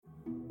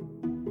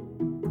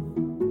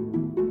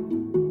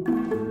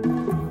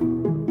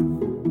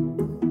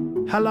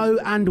Hello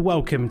and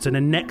welcome to the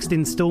next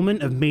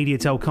instalment of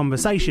MediaTel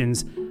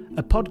Conversations,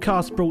 a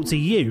podcast brought to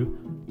you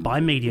by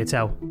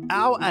MediaTel.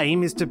 Our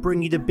aim is to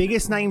bring you the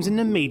biggest names in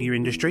the media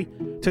industry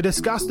to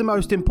discuss the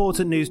most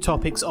important news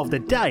topics of the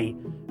day,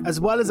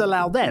 as well as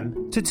allow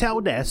them to tell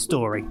their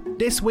story.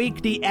 This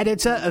week, the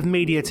editor of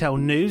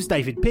MediaTel News,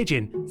 David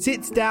Pidgeon,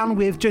 sits down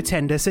with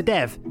Jitendra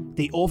Sachdev,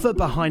 the author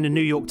behind the New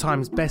York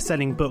Times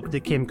best-selling book The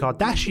Kim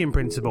Kardashian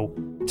Principle,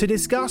 to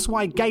discuss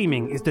why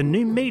gaming is the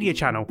new media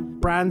channel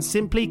brands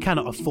simply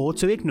cannot afford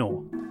to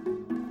ignore.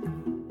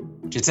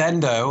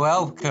 Jitendra,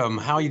 welcome.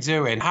 How are you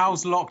doing?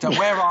 How's lockdown?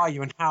 Where are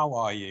you and how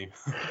are you?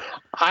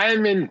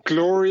 I'm in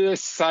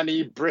glorious,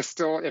 sunny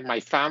Bristol in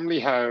my family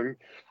home,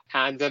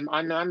 and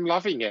I'm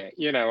loving it.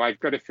 You know, I've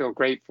got to feel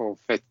grateful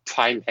for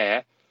time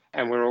here,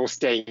 and we're all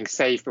staying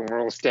safe and we're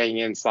all staying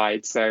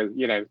inside. So,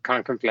 you know,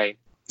 can't complain.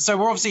 So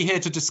we're obviously here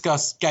to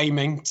discuss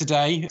gaming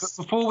today. But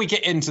before we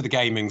get into the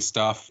gaming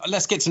stuff,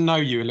 let's get to know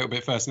you a little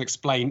bit first and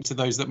explain to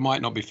those that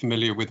might not be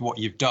familiar with what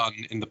you've done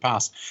in the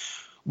past,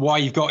 why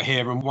you've got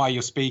here and why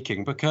you're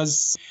speaking.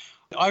 Because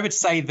I would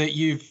say that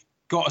you've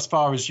got as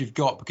far as you've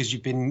got because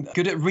you've been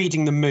good at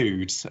reading the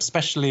mood,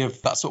 especially of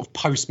that sort of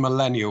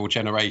post-millennial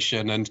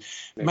generation, and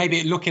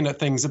maybe looking at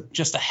things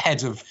just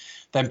ahead of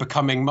them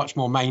becoming much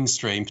more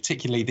mainstream,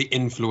 particularly the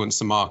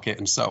influencer market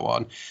and so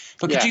on.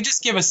 But could you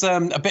just give us a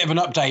bit of an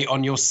update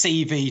on your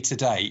CV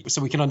today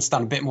so we can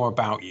understand a bit more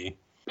about you?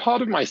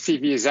 Part of my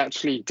CV is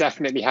actually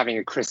definitely having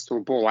a crystal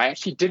ball. I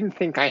actually didn't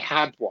think I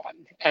had one.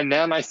 And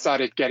then I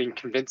started getting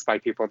convinced by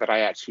people that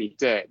I actually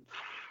did.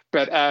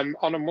 But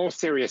on a more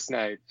serious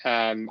note,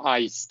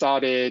 I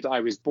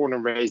was born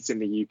and raised in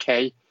the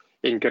UK,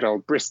 in good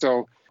old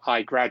Bristol.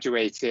 I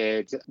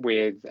graduated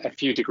with a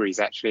few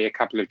degrees, actually, a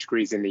couple of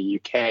degrees in the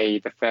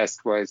UK. The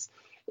first was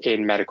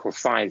in medical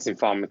science and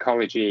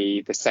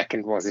pharmacology. The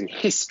second was in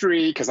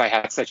history because I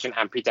had such an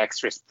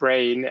ambidextrous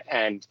brain,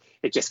 and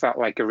it just felt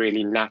like a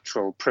really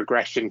natural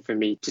progression for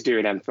me to do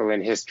an MPhil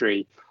in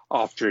history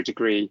after a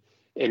degree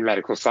in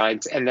medical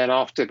science. And then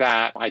after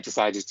that, I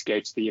decided to go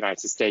to the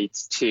United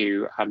States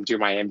to do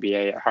my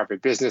MBA at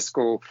Harvard Business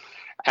School.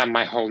 And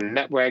my whole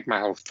network, my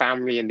whole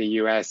family in the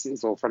US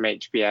is all from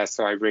HBS,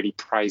 so I really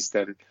prize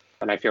them.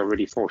 And I feel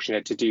really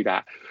fortunate to do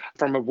that.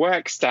 From a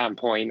work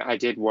standpoint, I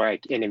did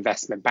work in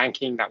investment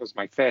banking. That was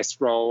my first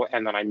role.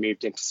 And then I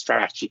moved into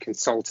strategy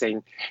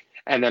consulting.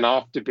 And then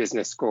after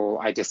business school,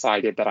 I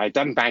decided that I'd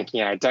done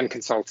banking, I'd done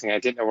consulting, I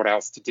didn't know what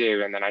else to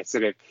do. And then I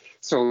sort of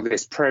saw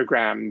this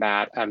program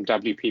that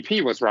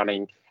WPP was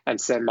running, and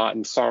Sir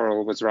Martin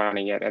Sorrell was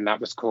running it, and that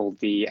was called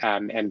the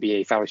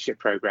MBA Fellowship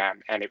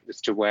Program. And it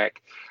was to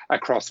work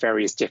across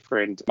various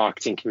different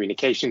marketing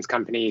communications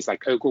companies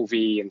like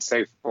Ogilvy and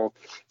so forth.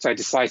 So I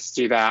decided to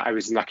do that. I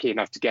was lucky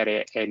enough to get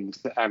it, and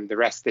the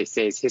rest, they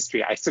say, is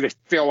history. I sort of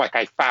feel like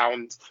I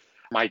found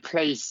my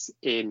place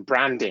in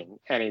branding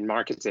and in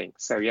marketing.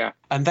 So, yeah.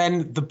 And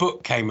then the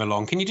book came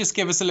along. Can you just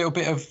give us a little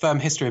bit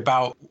of history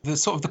about the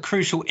sort of the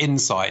crucial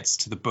insights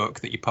to the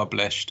book that you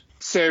published?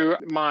 So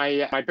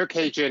my book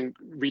agent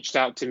reached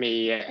out to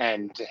me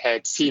and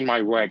had seen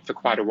my work for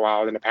quite a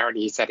while. And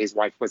apparently he said his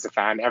wife was a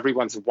fan.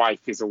 Everyone's wife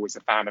is always a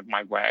fan of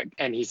my work.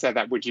 And he said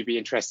that, would you be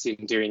interested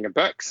in doing a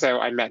book? So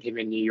I met him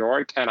in New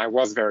York, and I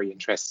was very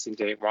interested in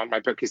doing one.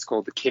 My book is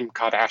called The Kim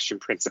Kardashian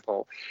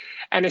Principle.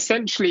 And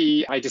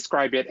essentially, I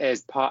describe it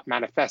as part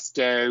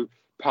manifesto,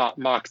 part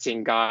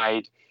marketing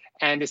guide.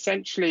 And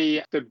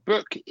essentially, the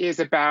book is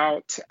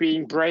about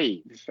being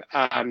brave,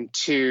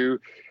 to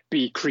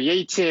be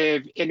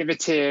creative,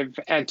 innovative,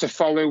 and to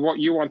follow what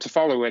you want to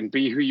follow and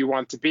be who you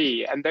want to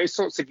be. And those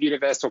sorts of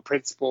universal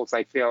principles,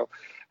 I feel,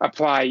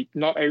 apply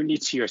not only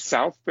to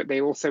yourself, but they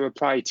also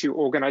apply to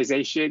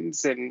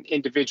organizations and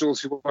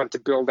individuals who want to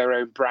build their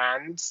own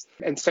brands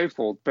and so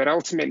forth. But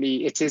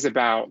ultimately, it is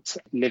about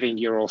living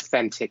your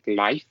authentic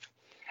life,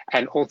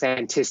 and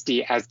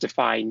authenticity as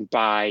defined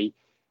by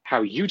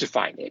how you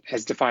define it,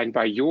 as defined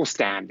by your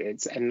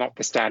standards and not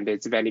the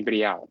standards of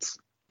anybody else.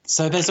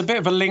 So there's a bit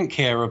of a link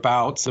here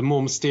about the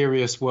more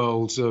mysterious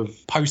world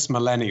of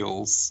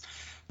post-millennials,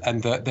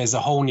 and that there's a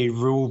whole new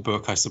rule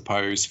book, I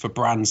suppose, for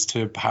brands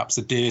to perhaps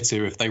adhere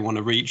to if they want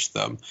to reach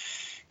them.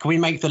 Can we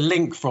make the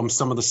link from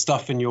some of the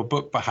stuff in your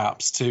book,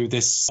 perhaps, to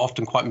this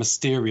often quite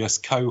mysterious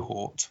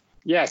cohort?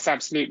 Yes,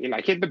 absolutely.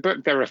 Like in the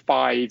book, there are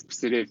five,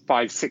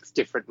 six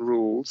different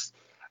rules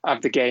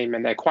of the game,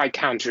 and they're quite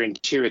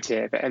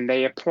counterintuitive, and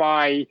they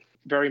apply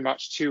very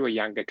much to a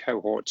younger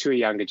cohort, to a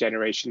younger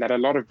generation that a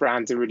lot of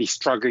brands are really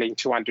struggling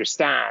to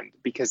understand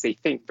because they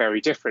think very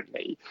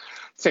differently.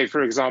 So,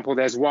 for example,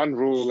 there's one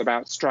rule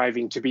about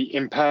striving to be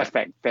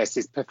imperfect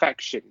versus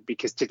perfection,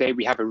 because today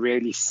we have a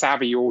really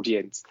savvy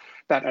audience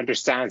that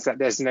understands that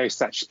there's no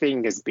such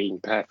thing as being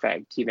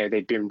perfect. You know,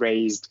 they've been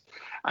raised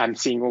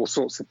seeing all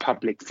sorts of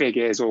public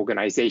figures,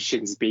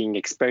 organizations being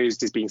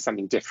exposed as being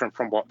something different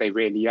from what they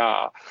really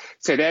are.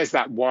 So there's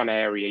that one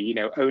area, you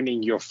know,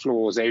 owning your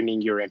flaws,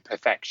 owning your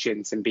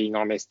imperfections and being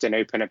honest and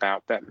open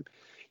about them.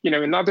 You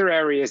know, another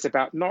area is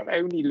about not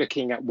only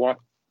looking at what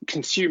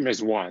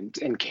consumers want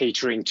and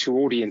catering to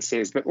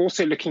audiences, but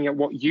also looking at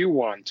what you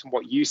want and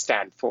what you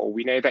stand for.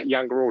 We know that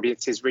younger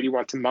audiences really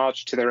want to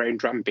march to their own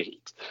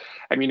drumbeat.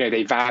 And,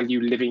 they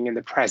value living in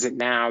the present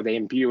now. They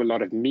imbue a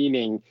lot of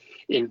meaning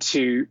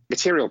into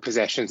material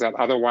possessions that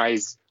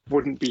otherwise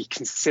wouldn't be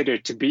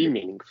considered to be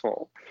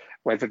meaningful,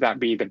 whether that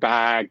be the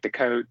bag, the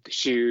coat, the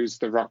shoes,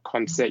 the rock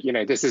concert.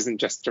 This isn't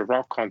just a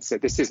rock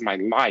concert. This is my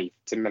life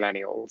to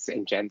millennials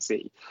and Gen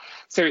Z.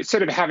 So it's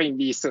sort of having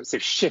these sorts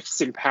of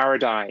shifts in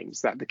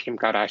paradigms that the Kim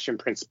Kardashian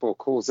principle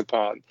calls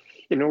upon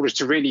in order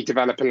to really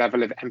develop a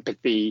level of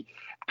empathy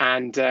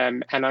and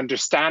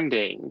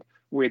understanding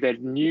with a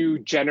new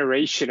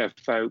generation of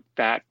folk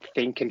that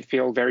think and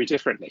feel very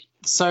differently.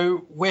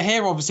 So we're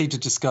here obviously to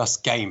discuss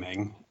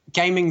gaming.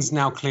 Gaming's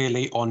now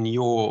clearly on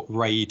your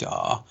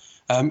radar.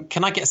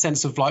 Can I get a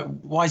sense of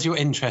why is your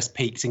interest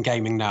peaked in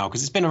gaming now?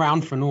 Because it's been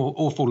around for an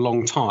awful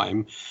long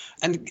time.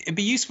 And it'd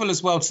be useful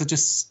as well to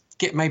just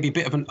get maybe a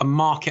bit of a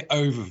market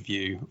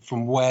overview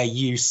from where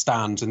you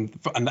stand and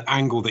the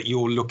angle that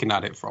you're looking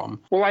at it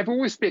from. Well, I've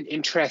always been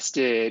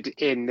interested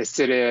in the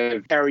sort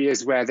of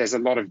areas where there's a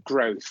lot of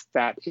growth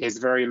that is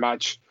very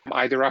much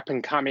either up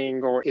and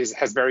coming or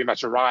has very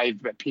much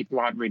arrived, but people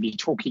aren't really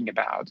talking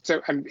about.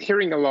 So I'm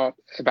hearing a lot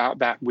about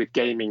that with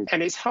gaming.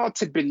 And it's hard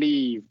to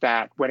believe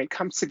that when it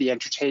comes to the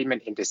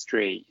entertainment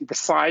industry, the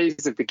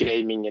size of the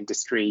gaming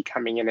industry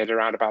coming in at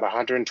around about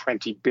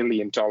 $120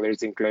 billion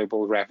in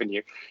global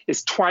revenue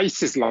is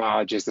twice as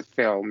large as the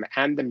film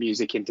and the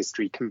music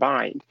industry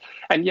combined.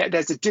 And yet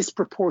there's a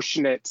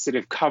disproportionate sort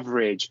of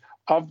coverage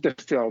of the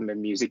film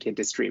and music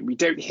industry. We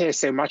don't hear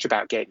so much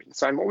about gaming.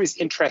 So I'm always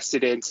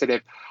interested in sort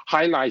of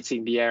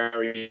highlighting the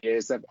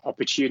areas of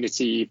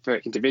opportunity for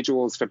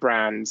individuals, for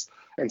brands,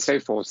 and so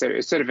forth. So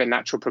it's sort of a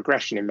natural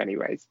progression in many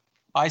ways.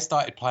 I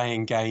started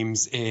playing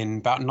games in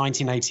about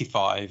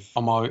 1985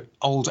 on my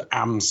old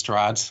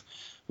Amstrad,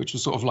 which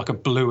was sort of like a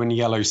blue and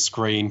yellow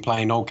screen,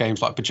 playing old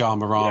games like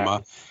Pyjamarama.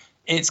 Yeah.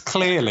 It's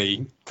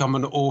clearly come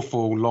an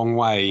awful long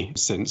way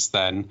since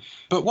then.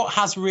 But what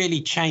has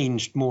really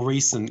changed more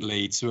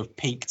recently to have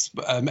piqued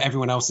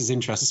everyone else's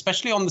interest,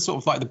 especially on the sort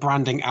of like the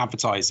branding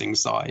advertising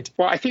side?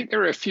 Well, I think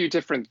there are a few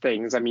different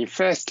things. I mean,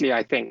 firstly,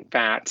 I think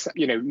that,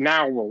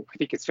 now, I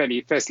think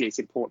it's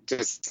important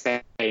to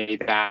say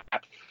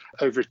that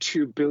over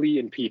 2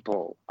 billion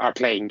people are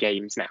playing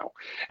games now.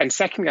 And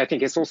secondly, I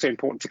think it's also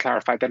important to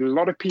clarify that a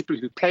lot of people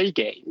who play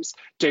games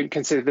don't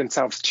consider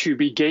themselves to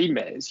be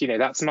gamers.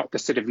 That's not the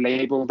sort of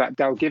label that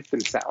they'll give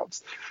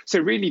themselves. So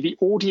really, the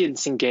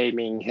audience in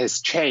gaming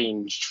has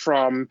changed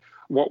from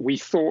what we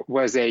thought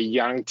was a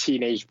young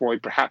teenage boy,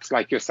 perhaps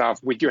like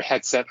yourself, with your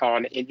headset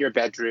on in your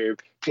bedroom,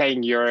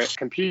 playing your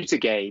computer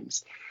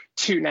games,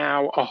 to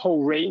now a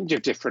whole range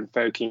of different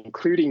folk,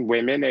 including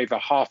women. Over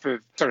half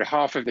of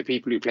the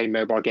people who play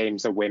mobile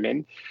games are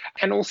women.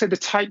 And also the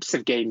types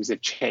of games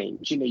have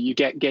changed. You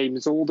get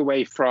games all the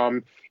way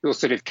from your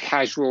sort of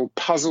casual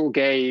puzzle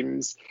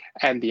games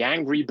and the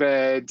Angry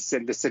Birds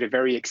and the sort of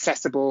very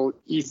accessible,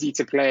 easy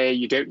to play.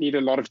 You don't need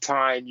a lot of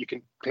time. You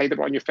can play them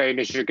on your phone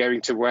as you're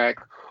going to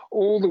work,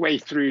 all the way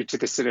through to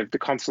the sort of the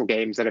console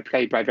games that are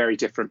played by very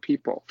different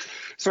people.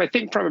 So I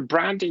think from a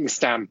branding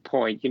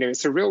standpoint,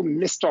 it's a real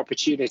missed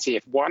opportunity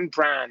if one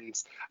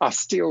brands are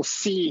still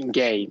seeing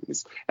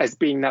games as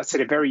being that sort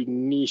of very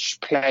niche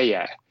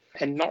player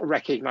and not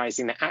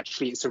recognizing that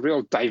actually it's a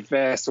real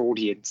diverse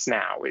audience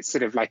now. It's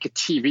sort of like a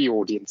TV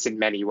audience in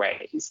many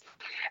ways.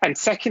 And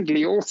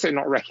secondly, also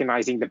not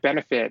recognizing the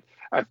benefit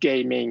of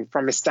gaming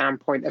from a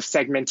standpoint of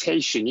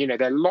segmentation.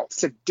 There are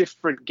lots of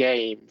different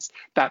games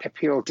that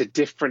appeal to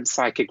different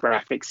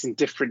psychographics and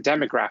different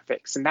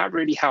demographics. And that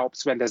really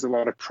helps when there's a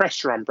lot of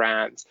pressure on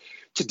brands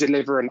to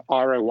deliver an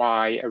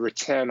ROI, a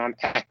return on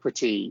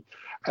equity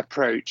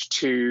approach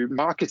to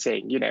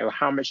marketing.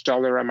 How much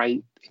dollar am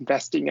I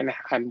investing in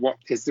and what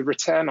is the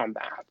return on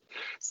that?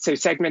 So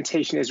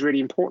segmentation is really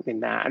important in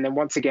that. And then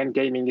once again,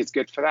 gaming is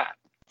good for that.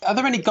 Are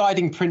there any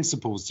guiding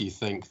principles, do you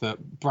think, that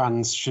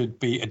brands should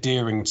be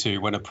adhering to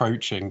when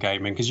approaching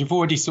gaming? Because you've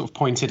already sort of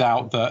pointed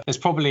out that there's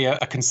probably a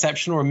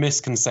conception or a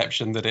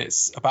misconception that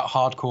it's about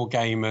hardcore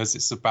gamers,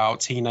 it's about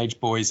teenage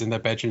boys in their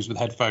bedrooms with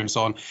headphones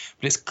on,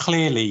 but it's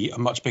clearly a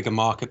much bigger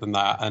market than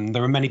that. And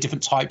there are many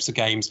different types of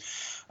games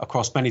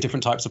across many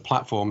different types of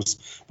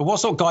platforms. But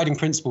what sort of guiding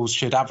principles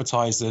should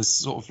advertisers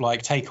sort of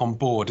like take on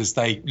board as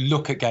they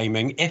look at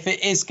gaming, if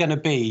it is going to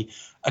be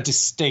a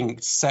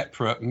distinct,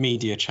 separate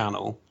media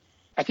channel?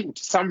 I think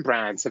some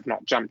brands have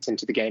not jumped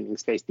into the gaming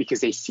space because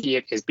they see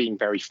it as being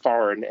very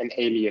foreign and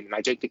alien, and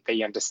I don't think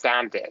they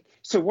understand it.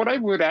 So what I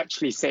would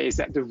actually say is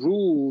that the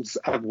rules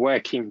of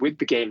working with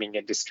the gaming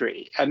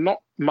industry are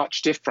not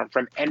much different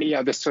from any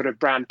other sort of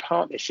brand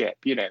partnership.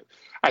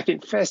 I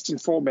think first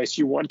and foremost,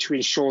 you want to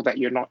ensure that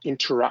you're not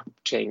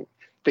interrupting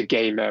the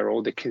gamer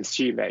or the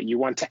consumer. You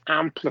want to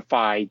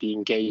amplify the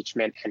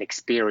engagement and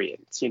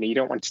experience. You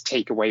don't want to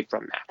take away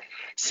from that.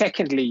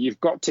 Secondly, you've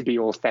got to be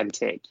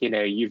authentic.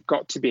 You've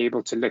got to be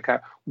able to look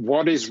at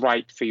what is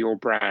right for your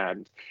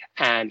brand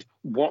and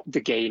what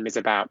the game is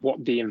about,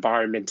 what the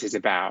environment is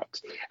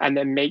about, and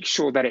then make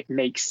sure that it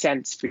makes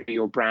sense for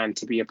your brand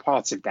to be a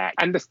part of that.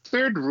 And the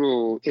third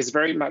rule is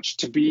very much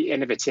to be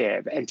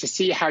innovative and to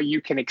see how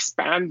you can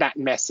expand that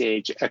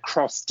message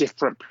across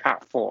different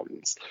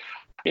platforms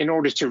in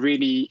order to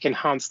really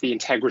enhance the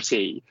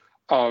integrity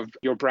of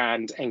your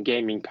brand and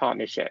gaming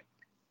partnership.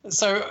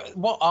 So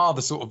what are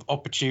the sort of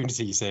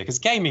opportunities here? Because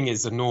gaming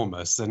is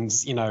enormous and,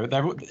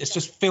 it's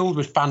just filled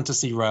with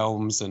fantasy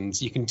realms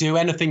and you can do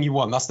anything you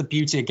want. That's the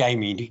beauty of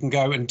gaming. You can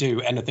go and do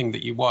anything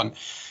that you want.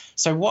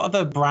 So what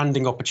other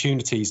branding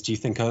opportunities do you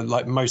think are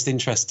most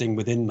interesting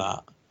within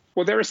that?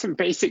 Well, there are some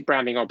basic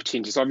branding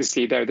opportunities.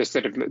 Obviously, there are the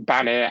sort of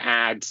banner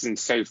ads and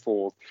so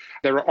forth.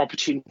 There are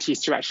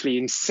opportunities to actually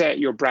insert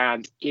your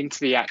brand into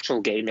the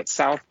actual game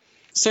itself.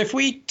 So if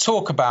we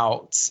talk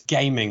about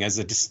gaming as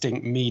a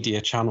distinct media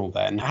channel,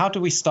 then how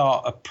do we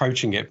start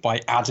approaching it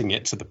by adding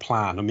it to the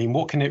plan? I mean,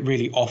 what can it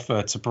really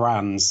offer to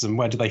brands and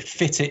where do they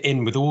fit it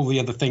in with all the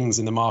other things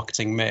in the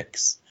marketing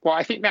mix? Well,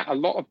 I think that a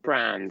lot of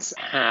brands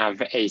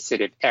have a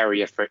sort of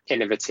area for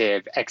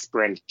innovative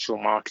experiential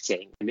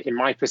marketing. And in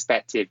my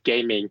perspective,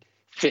 gaming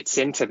fits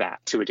into that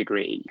to a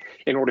degree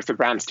in order for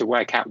brands to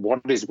work out what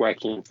is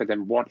working for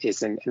them, what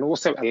isn't, and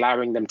also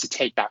allowing them to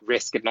take that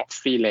risk of not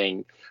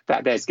feeling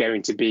that there's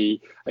going to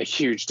be a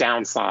huge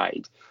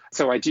downside.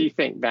 So I do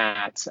think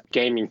that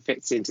gaming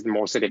fits into the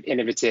more sort of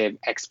innovative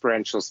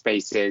experiential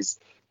spaces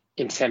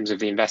in terms of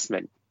the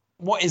investment.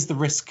 What is the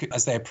risk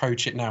as they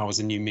approach it now as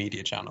a new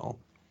media channel?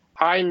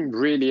 I'm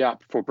really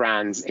up for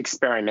brands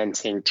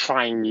experimenting,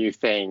 trying new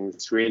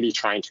things, really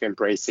trying to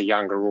embrace a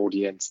younger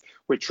audience,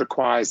 which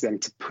requires them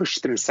to push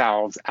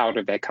themselves out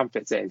of their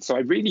comfort zone. So I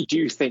really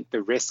do think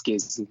the risk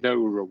is no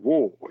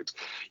reward.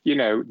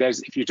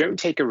 If you don't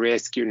take a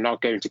risk, you're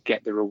not going to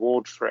get the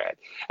reward for it.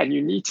 And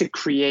you need to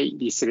create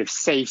these sort of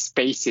safe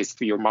spaces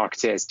for your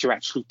marketers to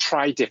actually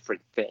try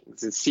different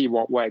things and see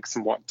what works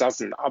and what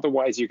doesn't.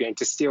 Otherwise, you're going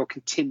to still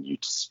continue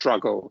to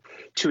struggle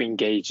to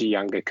engage a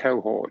younger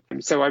cohort.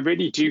 So I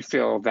really do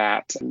feel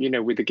that,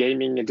 with the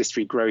gaming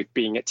industry growth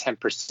being at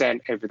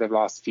 10% over the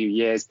last few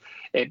years,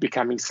 it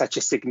becoming such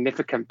a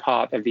significant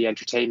part of the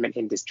entertainment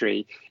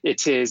industry,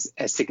 it is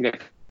a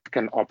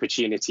significant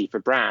opportunity for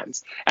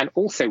brands. And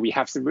also we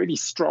have some really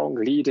strong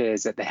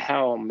leaders at the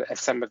helm of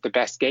some of the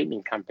best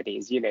gaming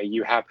companies.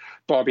 You have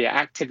Bobby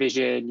at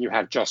Activision, you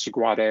have Josh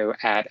Aguado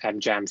at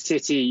Jam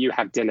City, you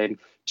have Dylan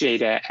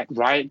Jada at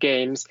Riot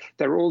Games.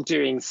 They're all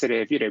doing sort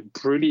of,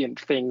 brilliant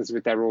things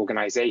with their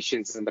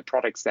organizations and the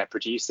products they're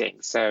producing.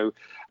 So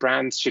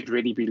brands should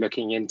really be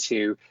looking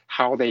into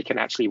how they can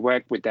actually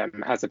work with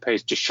them as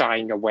opposed to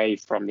shying away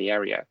from the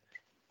area.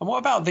 And what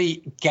about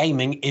the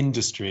gaming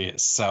industry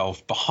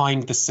itself,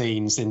 behind the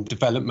scenes in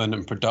development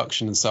and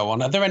production and so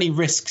on? Are there any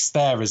risks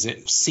there as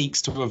it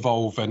seeks to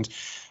evolve and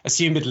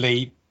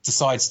assumedly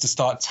decides to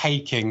start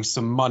taking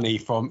some money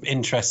from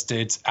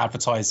interested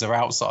advertiser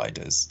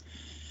outsiders?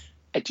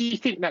 Do you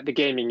think that the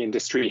gaming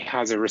industry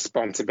has a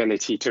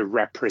responsibility to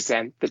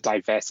represent the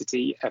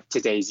diversity of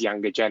today's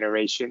younger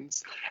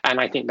generations? And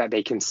I think that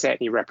they can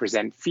certainly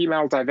represent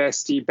female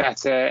diversity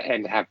better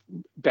and have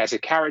better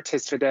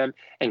characters for them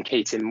and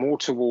cater more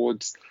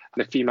towards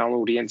the female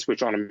audience,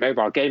 which on a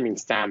mobile gaming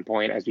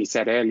standpoint, as we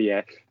said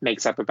earlier,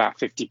 makes up about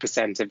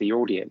 50% of the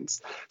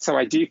audience. So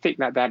I do think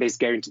that that is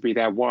going to be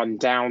their one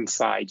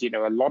downside.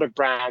 A lot of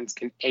brands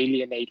can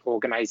alienate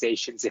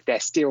organizations if they're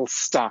still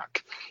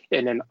stuck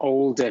in an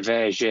older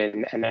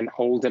version and an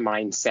older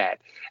mindset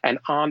and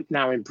aren't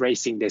now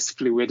embracing this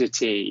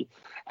fluidity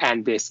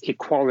and this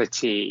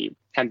equality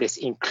and this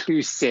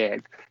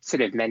inclusive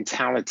sort of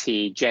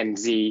mentality Gen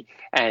Z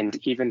and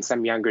even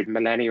some younger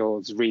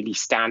millennials really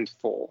stand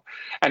for.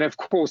 And of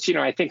course,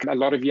 I think a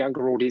lot of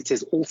younger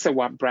audiences also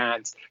want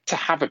brands to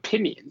have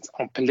opinions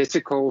on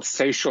political,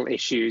 social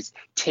issues,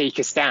 take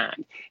a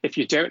stand. If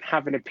you don't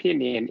have an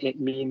opinion, it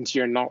means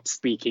you're not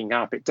speaking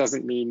up. It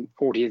doesn't mean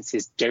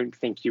audiences don't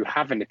think you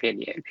have an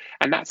opinion.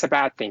 And that's a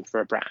bad thing for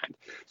a brand.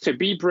 So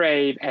be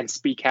brave and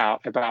speak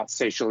out about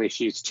social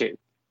issues too,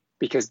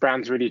 because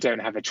brands really don't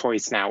have a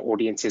choice now.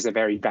 Audiences are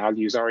very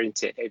values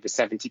oriented. Over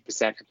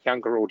 70% of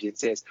younger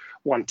audiences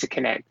want to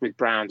connect with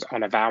brands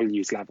on a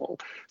values level.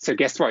 So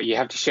guess what? You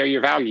have to show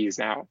your values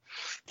now.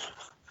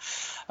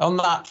 On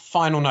that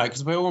final note,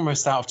 because we're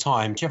almost out of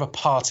time, do you have a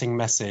parting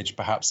message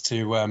perhaps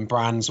to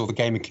brands or the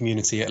gaming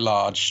community at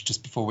large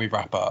just before we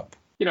wrap up?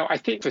 I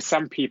think for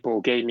some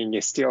people, gaming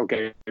is still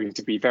going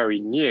to be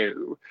very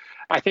new.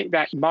 I think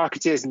that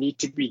marketers need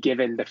to be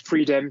given the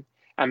freedom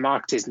and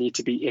marketers need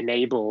to be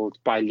enabled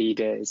by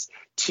leaders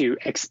to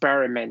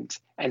experiment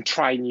and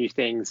try new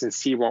things and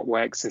see what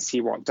works and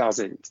see what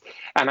doesn't.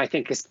 And I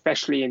think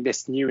especially in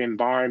this new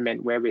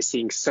environment where we're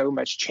seeing so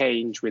much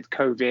change with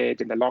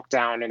COVID and the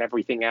lockdown and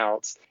everything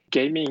else,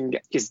 gaming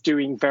is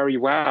doing very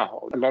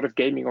well. A lot of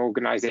gaming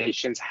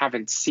organizations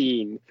haven't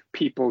seen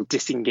people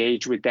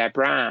disengage with their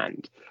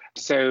brand.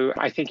 So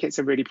I think it's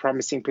a really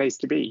promising place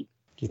to be.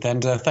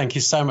 Jitendra, thank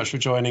you so much for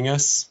joining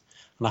us.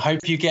 And I hope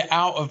you get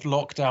out of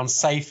lockdown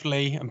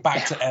safely and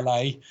back to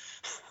LA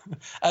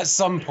at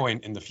some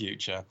point in the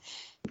future.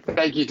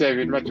 Thank you,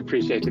 David. Much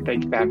appreciated.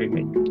 Thank you for having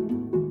me.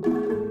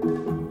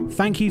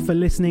 Thank you for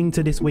listening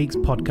to this week's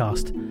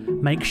podcast.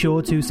 Make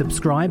sure to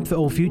subscribe for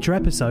all future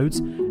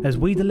episodes as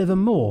we deliver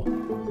more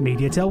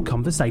MediaTel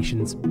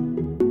Conversations.